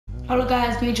Hello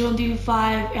guys, me Jordan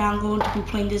 5 and I'm going to be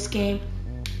playing this game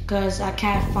because I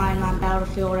can't find my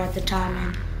Battlefield at the time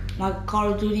and my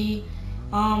Call of Duty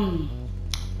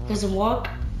doesn't work.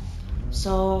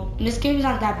 So this game is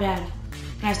not that bad.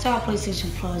 And I still have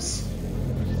PlayStation Plus.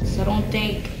 So don't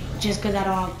think just because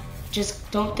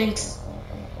don't think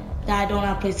that I don't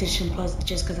have PlayStation Plus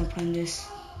just because I'm playing this.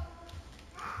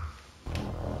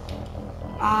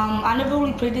 I never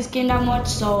really played this game that much,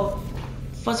 so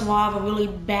first of all, I have a really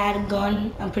bad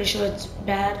gun. I'm pretty sure it's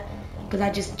bad because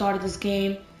I just started this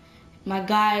game. My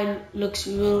guy looks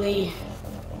really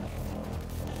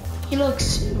weak.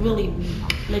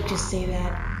 Let's just say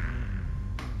that.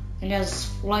 And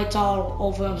there's lights all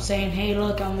over him saying, "Hey,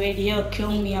 look, I'm right here. Kill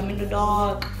me. I'm in the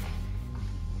dark."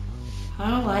 I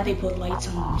don't know why they put lights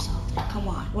on themselves. Like, come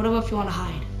on. What about if you want to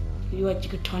hide? You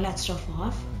could turn that stuff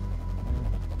off.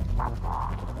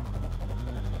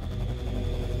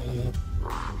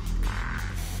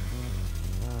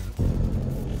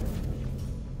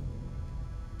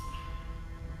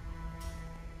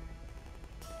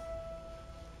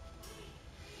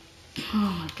 Oh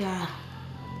my god.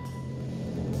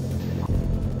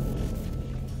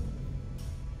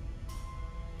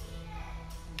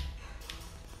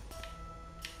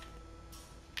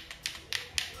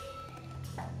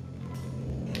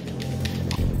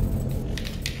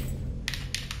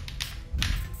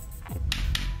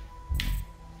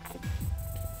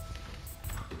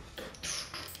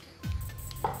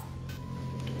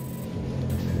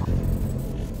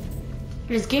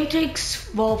 This game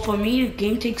takes, well, for me, the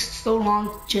game takes so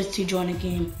long just to join a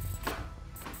game.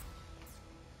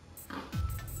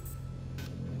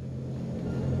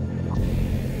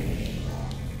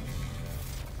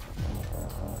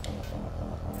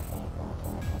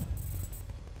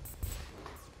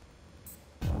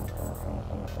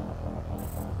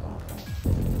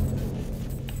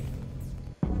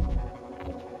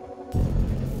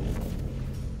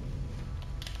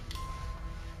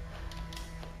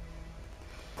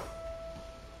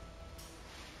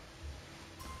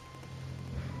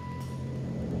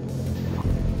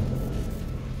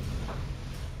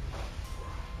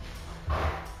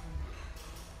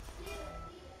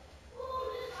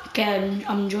 Okay,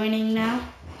 I'm joining now.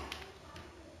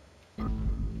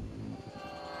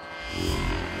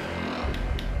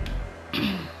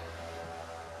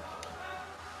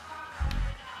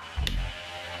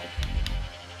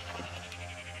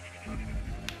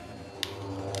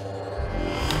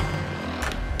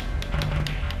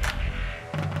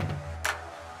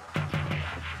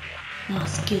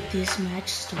 Let's get this match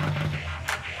started.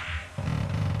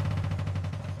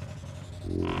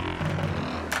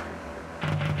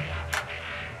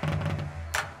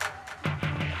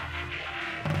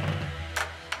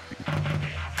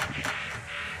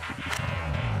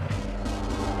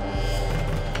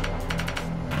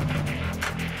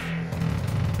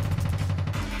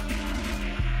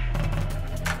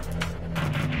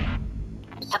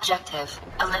 Objective: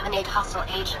 eliminate hostile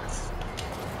agents.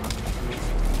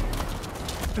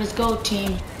 Let's go,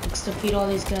 team. Let's defeat all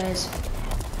these guys.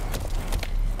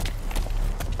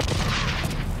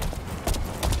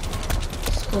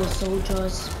 Let's go,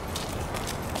 soldiers.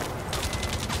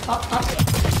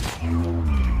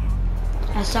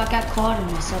 I suck at COD and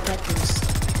I suck at this.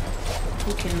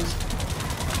 Who cares?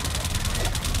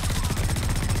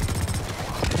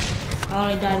 I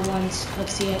only died once.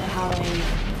 Let's see how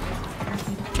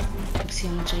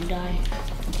much I die.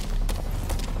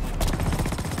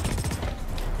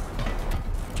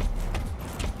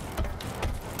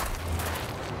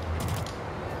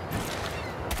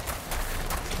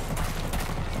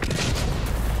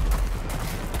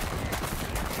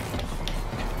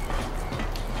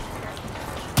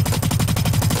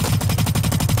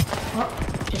 Oh,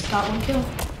 just got one kill.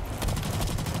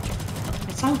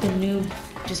 I sound like a noob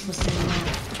just for saying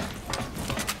that.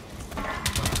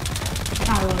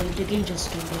 Not really, the game just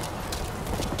started.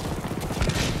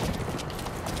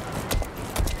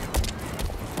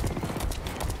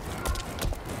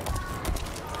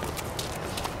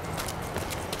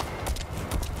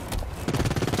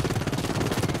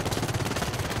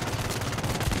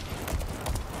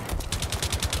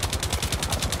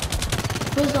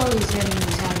 Where's all these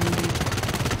enemies having me?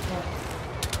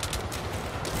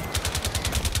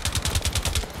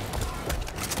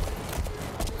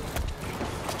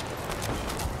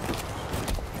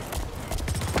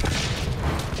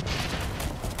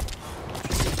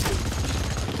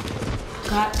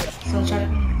 God, someone's trying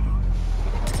to...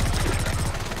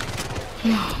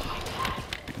 No.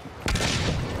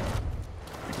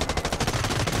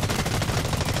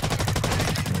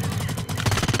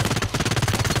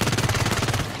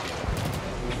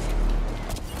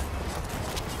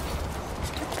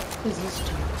 Who's this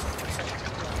dude?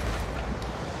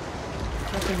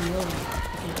 Fucking really.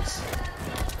 Yes.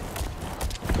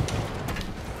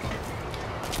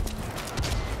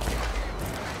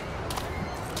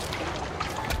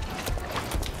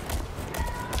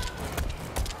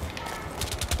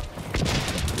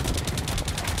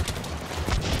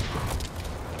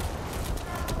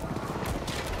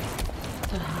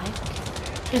 The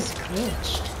heck? It's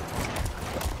glitched.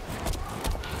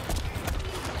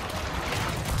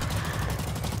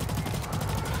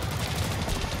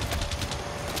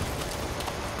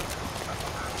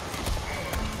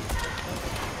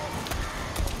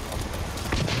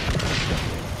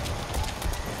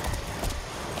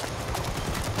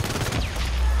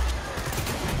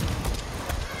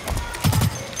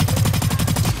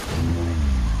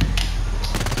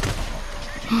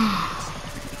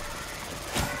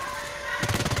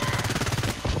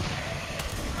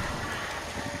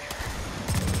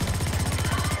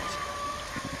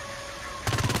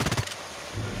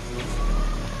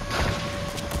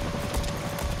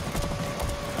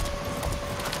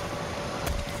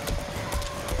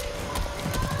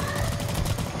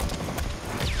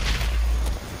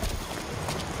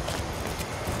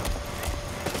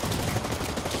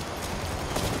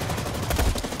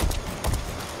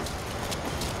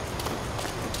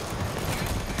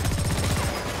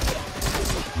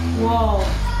 Whoa.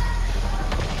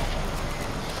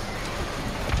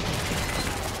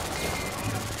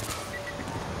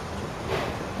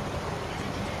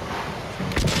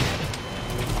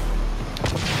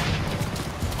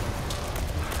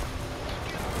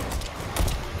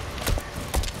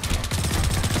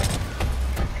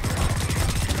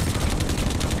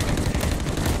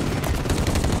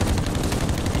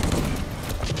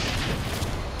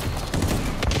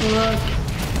 Look,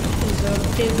 there's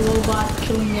a big robot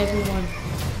killing everyone.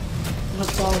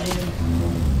 Let's follow him.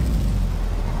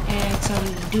 And some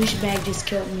douchebag just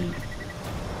killed me.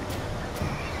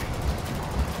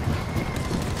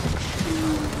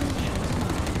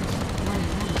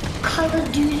 Call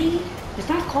of Duty? It's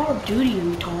not Call of Duty,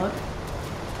 retard.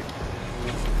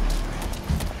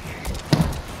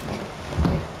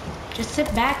 Just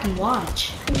sit back and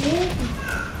watch. Yeah.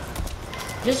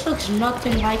 This looks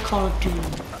nothing like Call of Duty.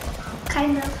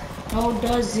 Kind of. No, it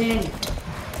doesn't.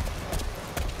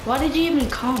 Why did you even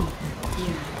come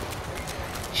here?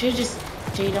 Should've just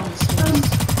stayed downstairs.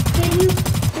 Can you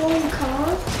go in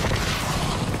cars?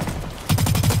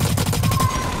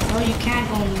 No, you can't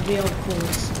go in real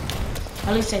cars.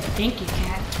 At least I think you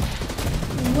can.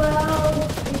 Well,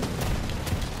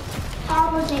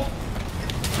 I was like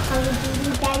Call of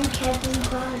Duty, then Kevin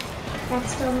cars.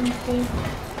 That's the only thing.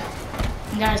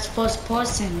 And that is first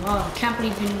person. Oh, I can't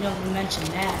believe you never mentioned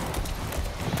that.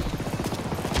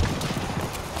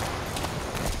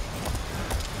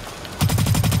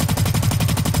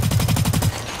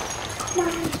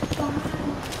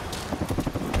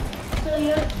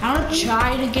 I'm gonna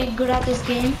try to get good at this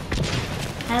game,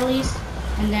 at least,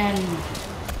 and then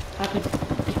I could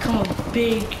become a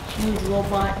big, huge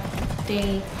robot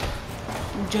thing,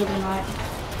 juggernaut.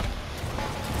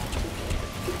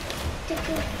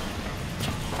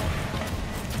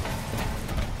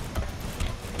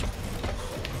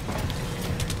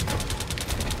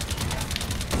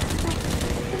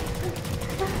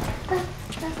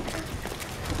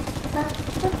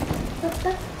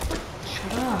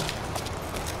 Shut up.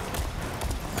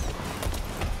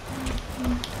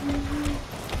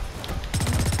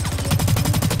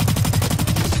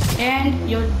 And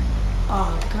you're,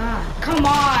 oh god, come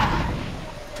on!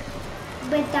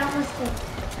 But that was the,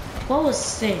 What was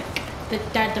sick? The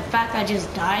fact I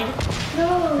just died?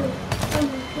 no,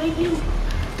 when you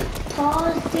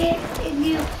paused it and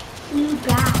you flew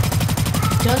back.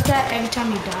 Does that every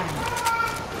time you die?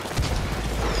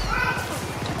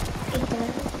 It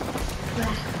does.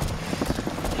 Yeah.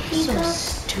 So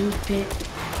stupid.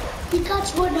 He got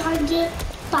 $105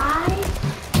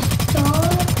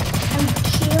 and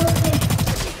killed him.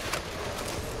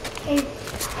 And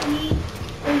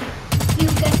you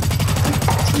get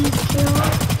 15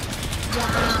 kills.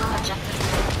 Wow.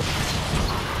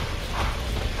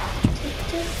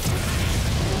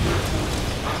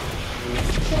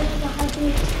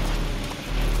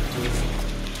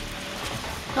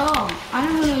 Oh, I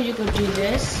didn't know you could do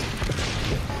this.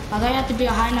 I thought you have to be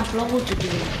a high enough level to do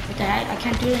it. What the heck? I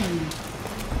can't do it anymore.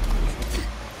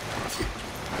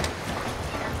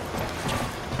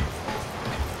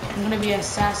 I'm gonna be an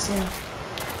assassin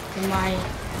with my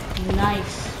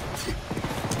knife.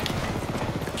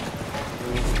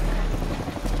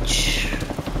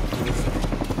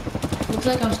 Looks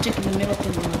like I'm sticking the middle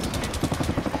finger.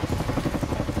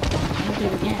 I'm gonna do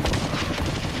it again.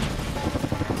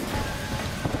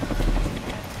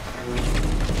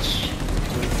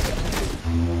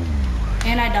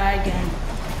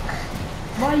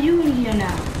 better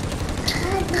now.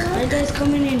 Why are you guys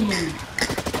coming in here?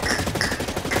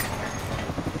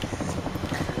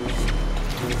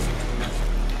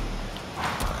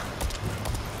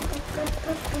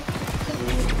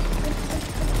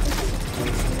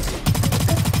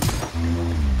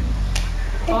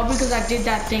 All because I did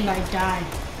that thing, I died.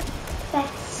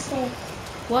 That's sick.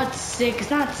 What's sick? It's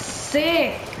not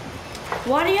sick.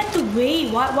 Why do you have to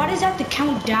wait? Why does it have to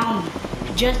count down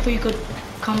just so you could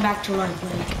come back to life?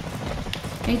 Like,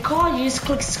 in COD, you just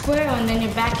click square and then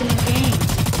you're back in the game.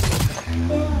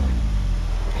 Yeah.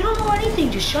 You don't know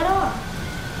anything, just shut up.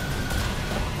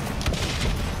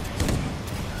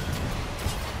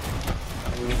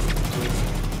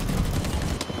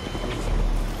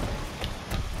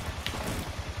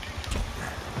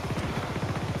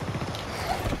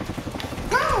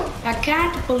 I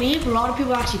can't believe a lot of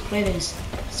people actually play this.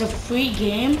 It's a free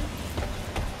game.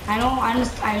 I know,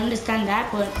 I understand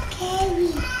that, but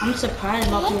I'm surprised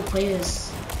a lot of people play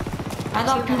this. I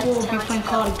thought people would be playing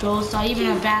Call of Ghosts or even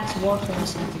Advanced Warfare or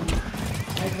something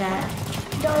like that.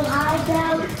 Don't hide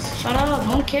out. Shut up,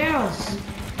 no one cares.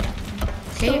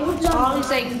 Okay, all these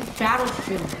like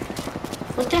Battlefield.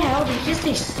 What the hell? Did you just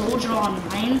say Soldier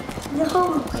Online?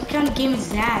 No. What kind of game is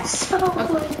that?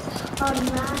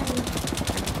 Online.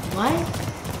 What?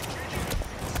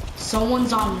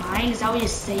 Someone's online? Is that what you're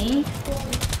saying?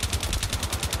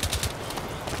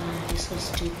 God, you're so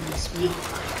stupid, man.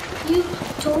 You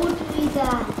told me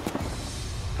that.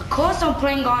 Of course I'm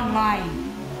playing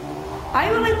online. I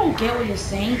really don't get what you're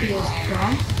saying because it's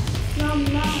dumb. No, I'm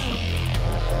not.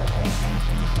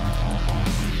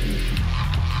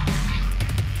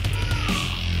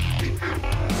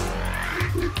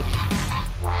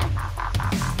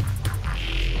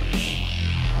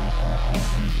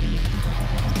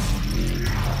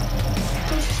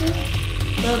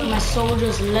 Look, my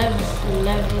soldier's level.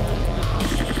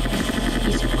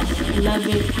 He's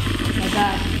level. Oh my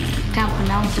god, can't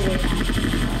pronounce it right now.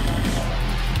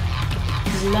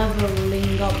 He's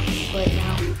leveling up right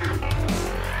now.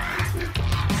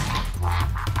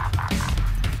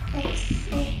 That's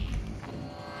sick.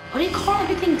 Why do you call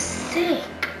everything sick?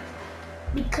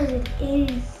 Because it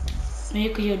is. Maybe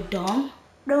because you're dumb?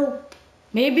 No.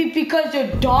 Maybe because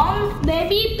you're dumb?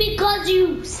 Maybe because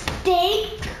you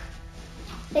stink.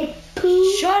 Like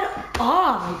poo. Shut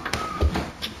up!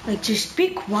 Like, just be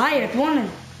quiet. If you want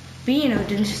to be in it,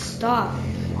 then just stop.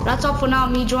 That's all for now.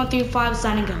 Me, John 35,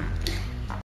 signing out.